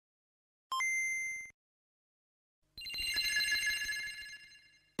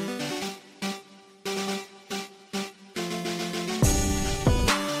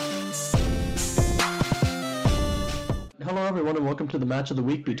everyone, and welcome to the match of the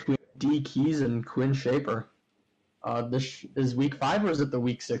week between D Keys and Quinn Shaper. This is week 5, or is it the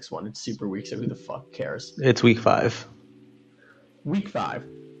week 6 one? It's super week, so who the fuck cares? It's week 5. Week 5.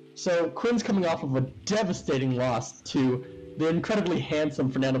 So Quinn's coming off of a devastating loss to the incredibly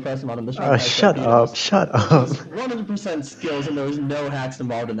handsome Fernando Pressimon in the show. Shut up. 100% skills, and there was no hacks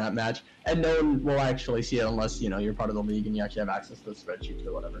involved in that match. And no one will actually see it unless, you're part of the league and you actually have access to the spreadsheets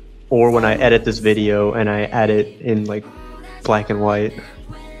or whatever. Or when I edit this video and I add it in, like, black and white.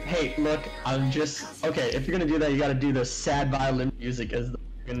 Hey, look, okay, if you're gonna do that, you gotta do the sad violin music as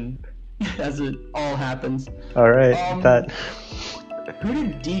it all happens. Alright, Who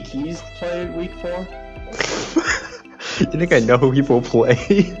did D Keys play week 4? You think I know who people play?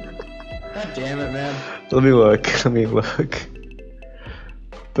 God damn it, man. Let me look.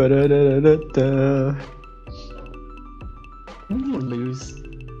 Ba-da-da-da-da. Who did you lose?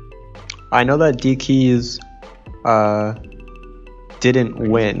 I know that D Keys didn't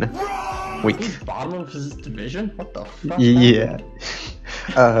win. He's bottom of his division? What the fuck? Yeah.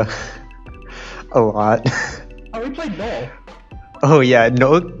 A lot. Oh, we played Noel. Oh yeah,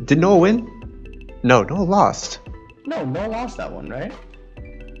 did Noah win? No, Noah lost. No, Noel lost that one, right?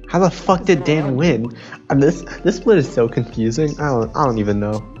 How the fuck did Dan win? And this split is so confusing. I don't even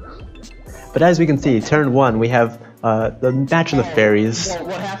know. But as we can see, turn 1 we have the match of the fairies. Well,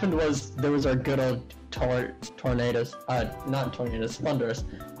 what happened was there was our good old tornadoes. Not tornadoes, thunderous.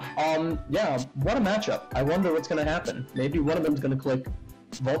 Yeah, what a matchup. I wonder what's gonna happen. Maybe one of them's gonna click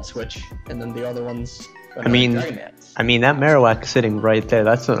Volt Switch, and then the other one's gonna Dragon Dance. I mean that Marowak sitting right there.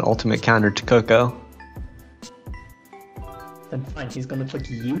 That's an ultimate counter to Coco. Then fine, he's gonna click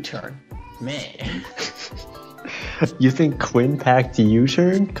U-turn. Man. You think Quinn packed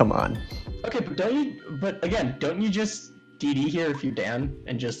U-turn? Come on. Okay, but don't you just DD here if you Dan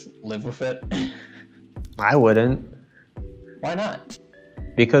and just live with it? I wouldn't. Why not?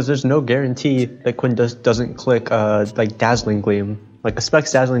 Because there's no guarantee that Quinn doesn't click like Dazzling Gleam. Like a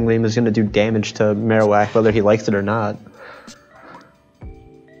Specs Dazzling Gleam is gonna do damage to Marowak whether he likes it or not.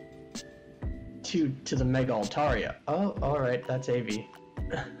 To the Mega Altaria. Oh, alright, that's AV.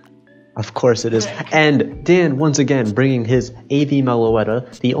 Of course it is. And Dan, once again, bringing his AV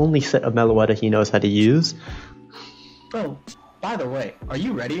Meloetta, the only set of Meloetta he knows how to use. Oh, by the way, are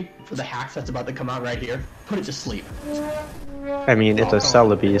you ready for the hacks that's about to come out right here? Put it to sleep. I mean, it's a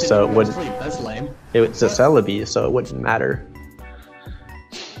Celebi, so it wouldn't... That's lame. It's a Celebi, so it wouldn't matter.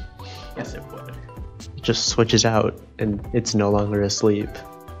 Yes, it would. It just switches out, and it's no longer asleep.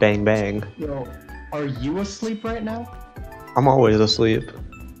 Bang, bang. Yo, are you asleep right now? I'm always asleep.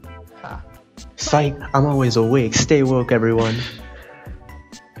 Psych, I'm always awake. Stay woke, everyone.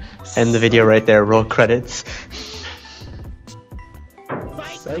 End the video right there. Roll credits.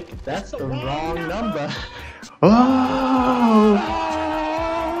 Psych, that's the wrong number. Oh!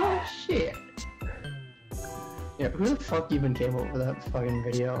 Shit. Yeah, who the fuck even came up with that fucking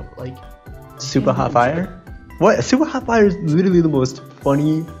video? Like, Super Hot Fire? What? Super Hot Fire is literally the most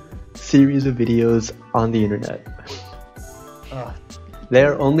funny series of videos on the internet.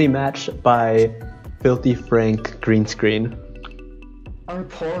 They're only matched by Filthy Frank green screen. Our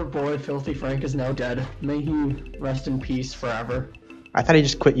poor boy Filthy Frank is now dead. May he rest in peace forever. I thought he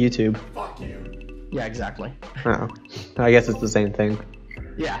just quit YouTube. Fuck you. Yeah, exactly. Oh, I guess it's the same thing.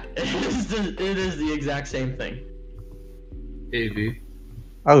 Yeah, it is the exact same thing. AV.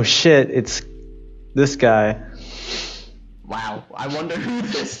 Oh shit, it's this guy. Wow, I wonder who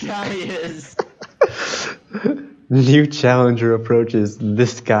this guy is. New challenger approaches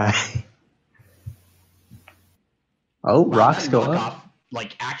this guy. Oh, wow, rocks go up.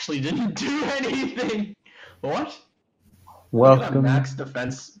 Like, actually didn't do anything. What? Welcome. Max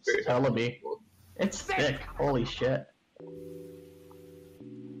defense Celebi. It's thick. Holy shit.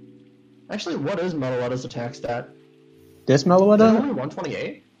 Actually, what is Meloetta's attack stat? This Meloetta? Is it only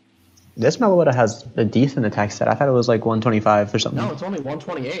 128? This Meloetta has a decent attack stat. I thought it was like 125 or something. No, it's only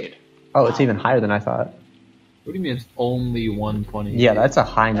 128. Oh, it's even higher than I thought. What do you mean it's only 120? Yeah, that's a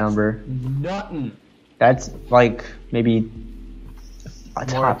high number. Nothing. That's like maybe a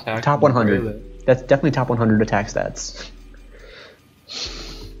top 100. That's definitely top 100 attack stats.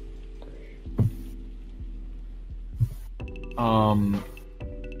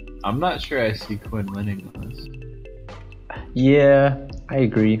 I'm not sure I see Quinn winning this. Yeah, I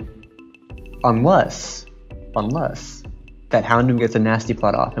agree. Unless that Houndoom gets a nasty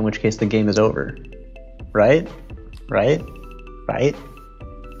plot off, in which case the game is over. Right?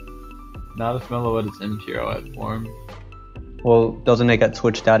 Not if Meloetta's in Pirouette form. Well, doesn't it get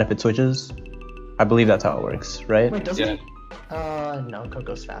switched out if it switches? I believe that's how it works, right? Wait, doesn't it? No,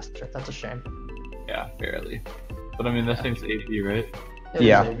 Coco's faster. That's a shame. Yeah, barely. But I mean, that thing's AP, right? It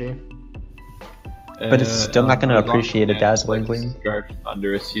Yeah. is AV. But it's still not gonna as long appreciate a as dazzling like, gleam. Scarf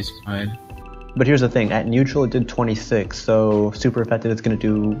Thunderous, he's fine. But here's the thing, at neutral it did 26, so super effective it's gonna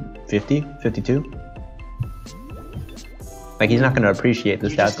do 50, 52. Like he's not gonna appreciate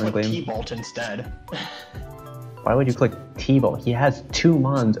this You just dazzling click gleam. T-Bolt instead. Why would you click T-Bolt? He has 2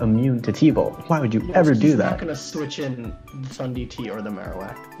 mons immune to T-Bolt. Why would you ever do He's not that? gonna switch in the Thunder T or the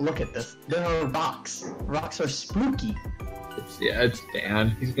Marowak. Look at this. There are rocks. Rocks are spooky. It's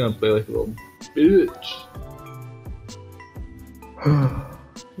Dan. He's gonna play like a little bitch.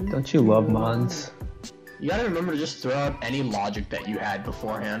 Don't you love mons? You gotta remember to just throw out any logic that you had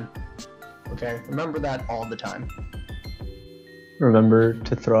beforehand. Okay? Remember that all the time. Remember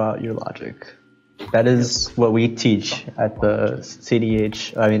to throw out your logic. That is what we teach at the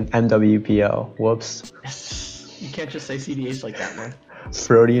MWPL. Whoops. You can't just say CDH like that, man.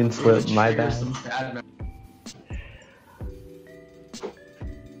 Freudian slip, my Trigger bad. some bad mem-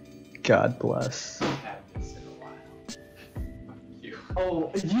 God bless.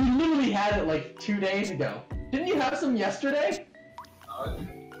 Oh, you literally had it like 2 days ago. Didn't you have some yesterday?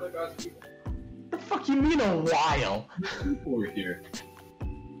 Like The fuck you mean a while? over here.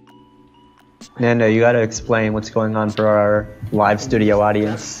 Nando, you gotta explain what's going on for our live studio Grabbed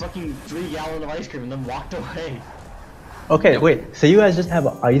audience. fucking 3 gallons of ice cream and then walked away. Okay, wait, so you guys just have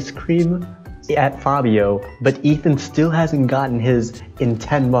ice cream at Fabio, but Ethan still hasn't gotten his in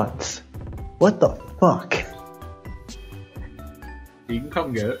 10 months. What the fuck? You can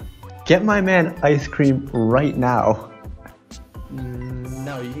come get it. Get my man ice cream right now.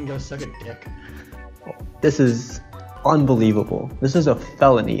 No, you can go suck a dick. This is unbelievable. This is a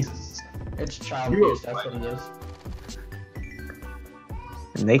felony. It's child You are abuse, that's what it is.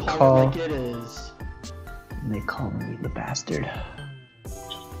 And they Call call it like it is. me the bastard.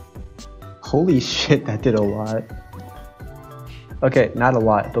 Holy shit, that did a lot. Okay, not a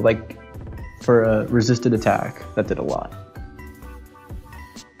lot, but like for a resisted attack, that did a lot.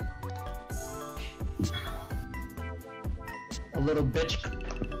 A little bitch.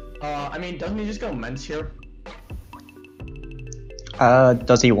 I mean, doesn't he just go Mence here?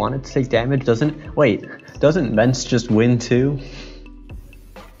 Does he want it to take damage? Doesn't Mence just win too?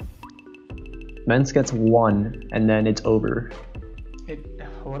 Mence gets 1, and then it's over.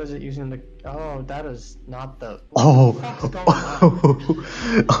 What is it using the... Oh, that is not the... Oh, What the fuck's going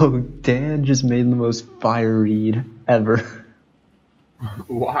on? oh, Dan just made the most fire read ever.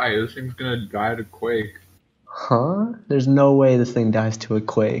 Why? This thing's gonna die to Quake. Huh? There's no way this thing dies to a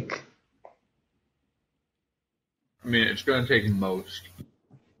quake. I mean, it's gonna take most.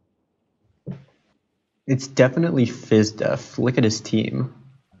 It's definitely Fizdef. Look at his team.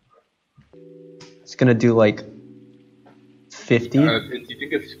 It's gonna do like 50? Do you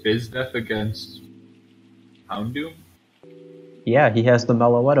think it's Fizdef against Houndoom? Yeah, he has the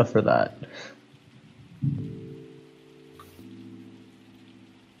Meloetta for that.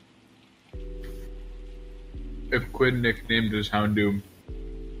 If Quinn nicknamed his Houndoom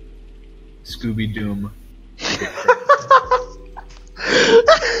Scooby Doom.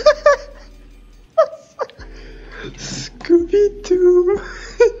 Scooby Doo.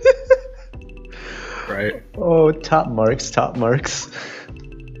 Right? Oh, top marks, top marks.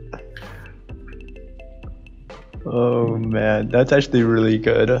 Oh man, that's actually really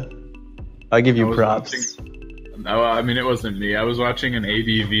good. I'll give you props. No, I mean, it wasn't me. I was watching an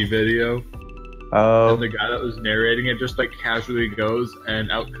ADV video, Oh, and the guy that was narrating it just like casually goes,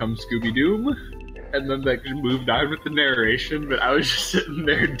 and out comes Scooby Doom. And then like moved on with the narration, but I was just sitting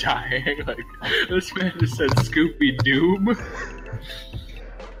there dying. Like, this man just said Scooby Doom.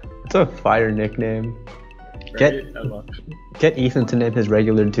 it's a fire nickname. Right? I love it. Get Ethan to name his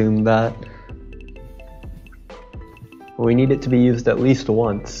regular Doom that. We need it to be used at least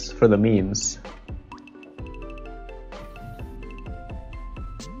once for the memes.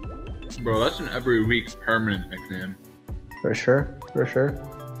 Bro, that's an every week permanent nickname. For sure, for sure.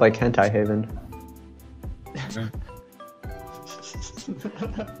 Like Hentai Haven. Yeah.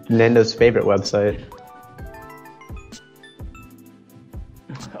 Nando's favorite website.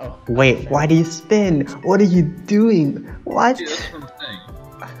 Oh, Wait, why do you spin? What are you doing? What? See, that's what I'm saying.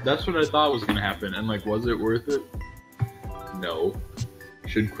 That's what I thought was gonna happen, and like, was it worth it? No.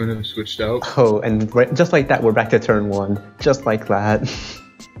 Should Quinn have switched out? Oh, and just like that, we're back to turn 1. Just like that.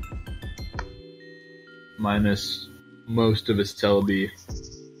 Minus most of his Celebi.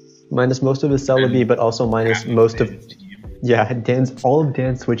 Minus most of his Celebi, but also minus most of... Yeah, all of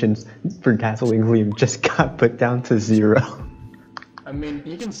Dan's switch-ins for Dazzling Gleam just got put down to 0. I mean,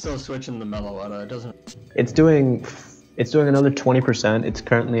 you can still switch in the Meloetta. It doesn't... It's doing another 20%. It's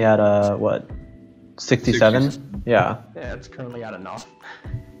currently at, what? 67? Yeah. Yeah, it's currently at enough.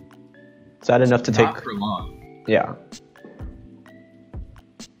 Is that enough to take? Not for long. Yeah.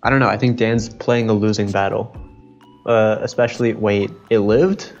 I don't know. I think Dan's playing a losing battle. Especially, wait, it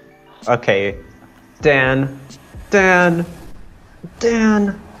lived? Okay. Dan. Oh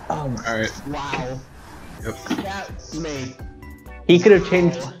my. Alright. Wow. Yep. That made. He could have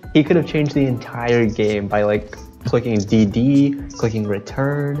changed the entire game by like clicking DD, clicking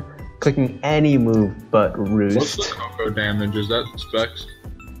return, clicking any move but What's roost. the Coco damage? Is that specs?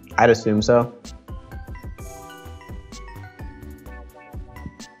 I'd assume so.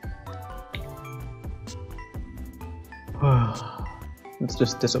 It's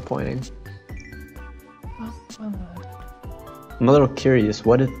just disappointing. I'm a little curious.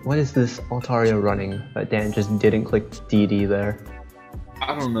 What is this Altaria running that Dan just didn't click DD there?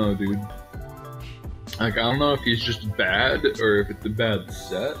 I don't know, dude. Like, I don't know if he's just bad or if it's a bad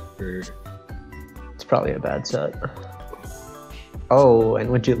set or. It's probably a bad set. Oh,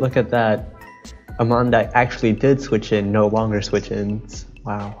 and would you look at that? Amanda actually did switch in, no longer switch ins.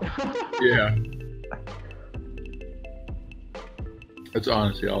 Wow. Yeah. That's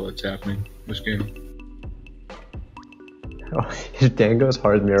honestly all that's happening this game. Oh, if Dan goes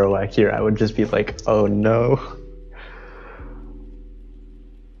hard Marowak here, I would just be like, oh no.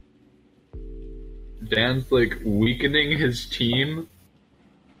 Dan's like weakening his team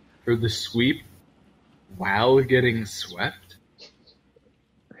for the sweep while getting swept.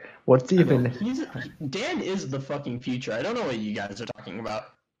 What's even? Dan is the fucking future. I don't know what you guys are talking about.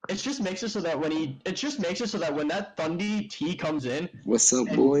 It just makes it so that when that Thundy T comes in, What's up,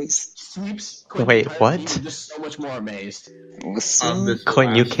 boys? sweeps. Wait, what? Team, I'm just so much more amazed. What's On up? this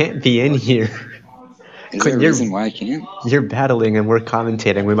Quinn, you last- can't be in here. Is there a reason why I can't? You're battling and we're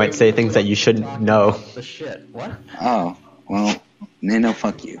commentating. We might say things that you shouldn't know. The shit. What? Oh, well, Nano,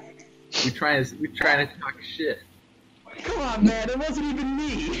 fuck you. We trying to talk shit. Come on, man. It wasn't even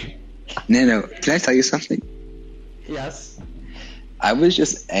me. Nano, can I tell you something? Yes. I was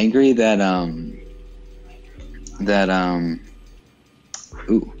just angry that I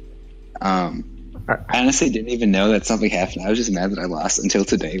honestly didn't even know that something happened. I was just mad that I lost until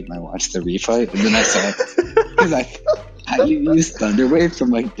today when I watched the replay, and then I saw it because I used Thunderwave, so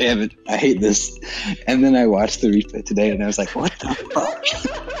I'm like, damn it, I hate this. And then I watched the replay today, and I was like, what the fuck?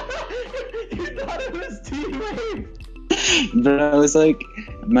 You thought it was T-Wave. But I was like,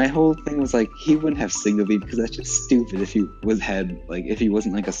 my whole thing was like, he wouldn't have Signal Beam because that's just stupid if he if he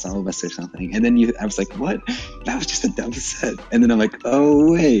wasn't like a Solvus or something. And then I was like, what? That was just a dumb set. And then I'm like,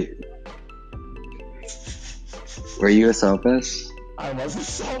 oh wait, were you a Solvus? I was a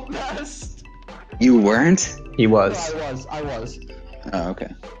salt vest. You weren't? He No, was. I was. Oh,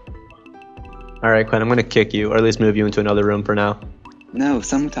 okay. Alright, Quinn, I'm gonna kick you, or at least move you into another room for now. No,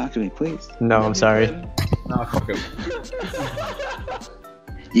 someone talk to me, please. No, I'm sorry. Nah, fuck him.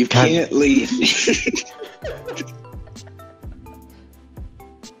 You can't leave.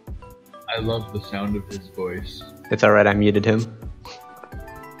 I love the sound of his voice. It's alright, I muted him.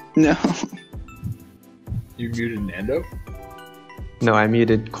 No. You muted Nando? No, I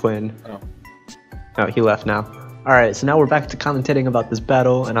muted Quinn. Oh. Oh, he left now. Alright, so now we're back to commentating about this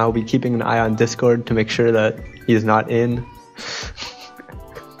battle, and I'll be keeping an eye on Discord to make sure that he's not in.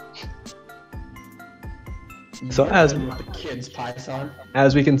 So as with the kids, Python.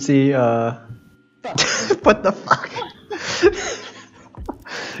 as we can see, what the fuck?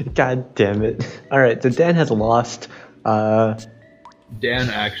 God damn it. Alright, so Dan has lost. Dan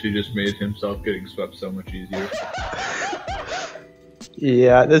actually just made himself getting swept so much easier.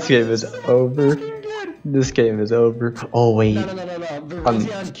 Yeah, this game is over. This game is over. Oh wait. No.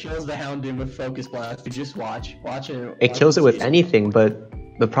 Virizion kills the Houndoom with Focus Blast. You just watch it. It kills it with anything, but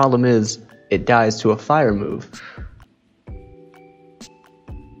the problem is it dies to a fire move.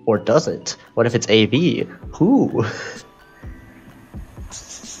 Or does it? What if it's AV? Who?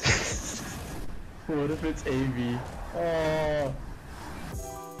 What if it's AV? Oh.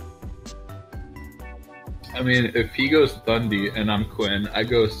 I mean, if he goes Thundy and I'm Quinn, I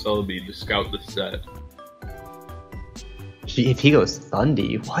go Selby to scout the set. If he goes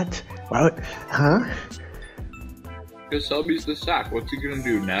Thundy, what? Huh? Because Selby's the sack. What's he gonna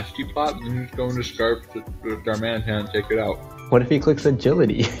do? Nasty plot? Then he's going to Scarf to Darmanitan and take it out. What if he clicks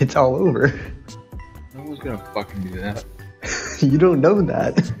agility? It's all over. No one's gonna fucking do that. You don't know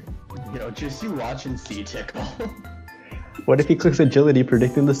that. Yo, just you watch and see Tickle. What if he clicks agility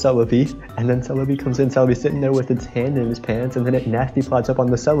predicting the Celebi, and then Celebi comes in, Celebi sitting there with its hand in his pants, and then it nasty plots up on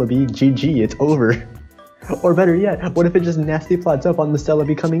the Celebi, GG, it's over. Or better yet, what if it just nasty plots up on the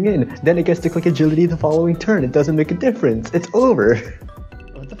Celebi coming in, then it gets to click agility the following turn, it doesn't make a difference, it's over.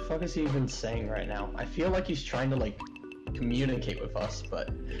 What the fuck fuck is he even saying right now? I feel like he's trying to like communicate with us, but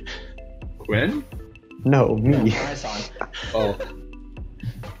Quinn? No, no, me. my son. Oh.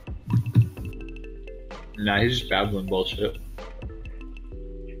 Nah, he's just babbling bullshit.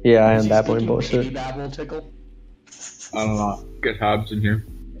 Yeah, I Is am he babbling speaking bullshit. baby babble, Tickle? I don't know. Get Hobbs in here.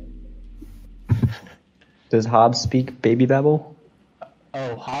 Does Hobbs speak baby babble?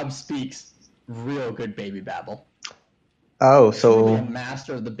 Oh, Hobbs speaks real good baby babble. Oh, Truly a so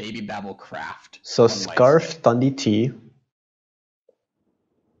master of the baby babble craft. so one might Scarf, say. Thundy T,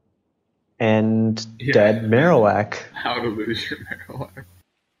 and Yeah. Dead Marowak. How to lose your Marowak.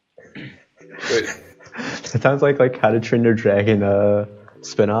 Wait, It sounds like How to Train Your Dragon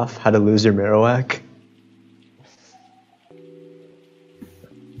spinoff, How to Lose Your Marowak.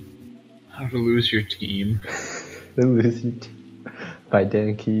 how to lose your team. The Lose Your by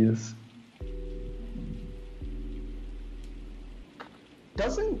Dan Keys.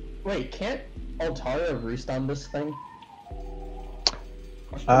 Can't Altaria roost on this thing?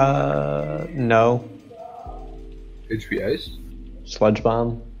 No. HP Ice? Sludge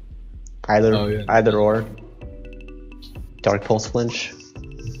Bomb. Either Oh, yeah. either or. Dark Pulse Flinch.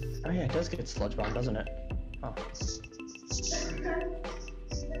 Oh yeah, it does get Sludge Bomb, doesn't it? Oh.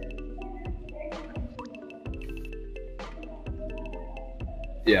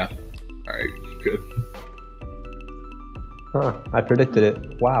 Yeah. Alright, good. Huh, I predicted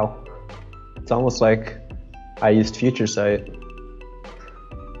it. Wow. It's almost like I used Future Sight.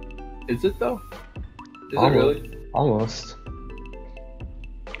 Is it though? Is Almost. it really? Almost.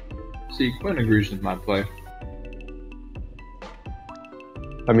 See, Quinn agrees with my play.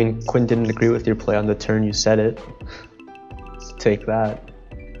 I mean, Quinn didn't agree with your play on the turn you said it. Take that.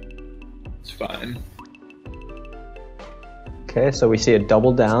 It's fine. Okay, so we see a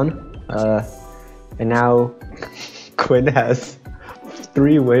double down. And now Quinn has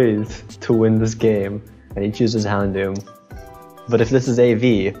 3 ways to win this game, and he chooses Houndoom. But if this is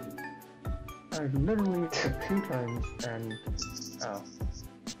AV, I literally took 2 turns and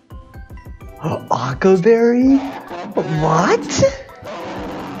Akaberry? What?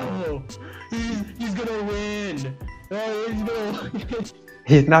 Oh, he's gonna win! Oh, he's gonna win!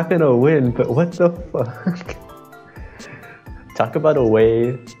 He's not gonna win, but what the fuck? Talk about a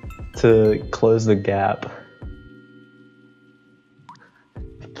way to close the gap.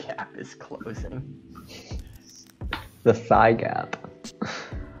 The gap is closing. The thigh gap.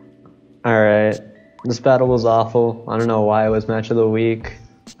 Alright. This battle was awful. I don't know why it was match of the week.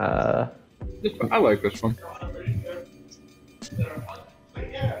 I like this one.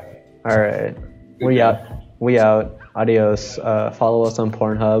 Alright. We out. We out. Adios. Follow us on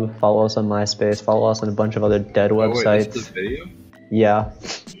Pornhub. Follow us on MySpace. Follow us on a bunch of other dead Oh, wait, websites. this is the video? Yeah.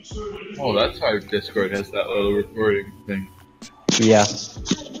 Oh, that's how Discord has that little recording thing. Yeah.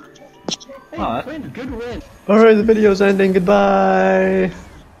 Hey, Huh. Quinn, good win! Alright, the video's ending. Goodbye.